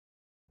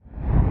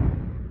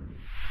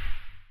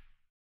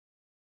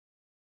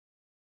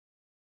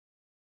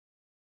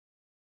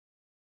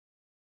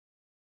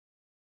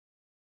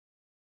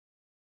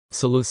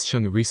Soloist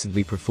Chungha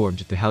recently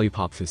performed at the Hallyu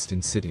Fest in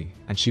Sydney,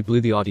 and she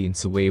blew the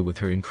audience away with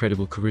her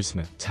incredible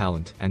charisma,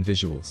 talent, and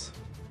visuals.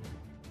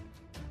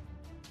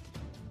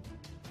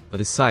 But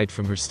aside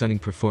from her stunning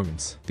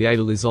performance, the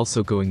idol is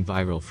also going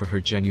viral for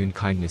her genuine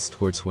kindness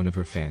towards one of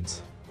her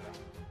fans.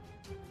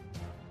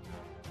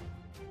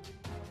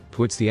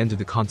 Towards the end of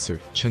the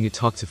concert, Chungha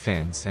talked to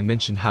fans and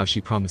mentioned how she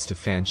promised a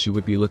fan she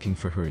would be looking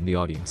for her in the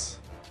audience.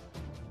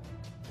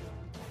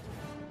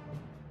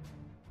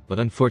 But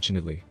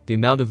unfortunately, the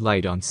amount of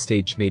light on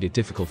stage made it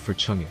difficult for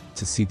Chungha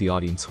to see the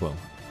audience well.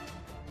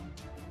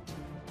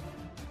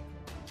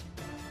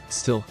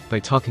 Still, by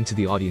talking to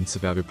the audience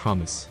about her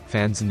promise,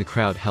 fans in the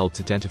crowd helped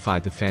identify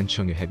the fan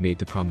Chungha had made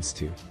the promise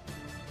to.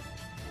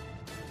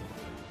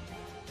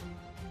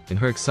 In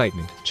her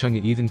excitement,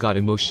 Chungha even got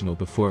emotional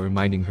before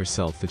reminding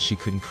herself that she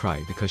couldn't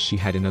cry because she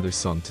had another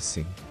song to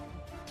sing.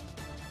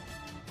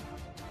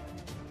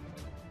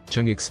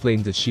 Chungha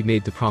explained that she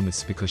made the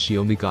promise because she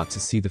only got to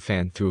see the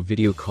fan through a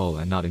video call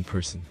and not in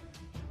person.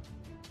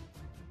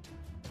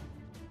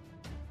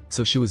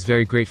 So she was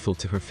very grateful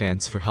to her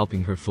fans for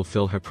helping her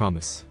fulfill her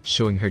promise,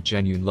 showing her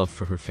genuine love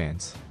for her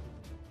fans.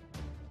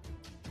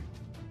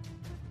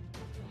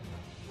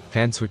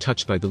 Fans were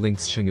touched by the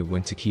lengths Chungha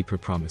went to keep her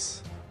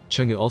promise.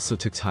 Chungha also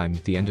took time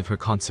at the end of her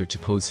concert to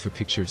pose for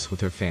pictures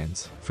with her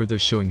fans, further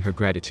showing her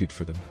gratitude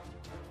for them.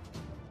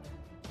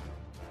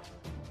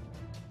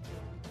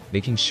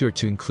 Making sure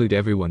to include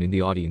everyone in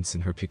the audience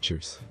in her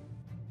pictures.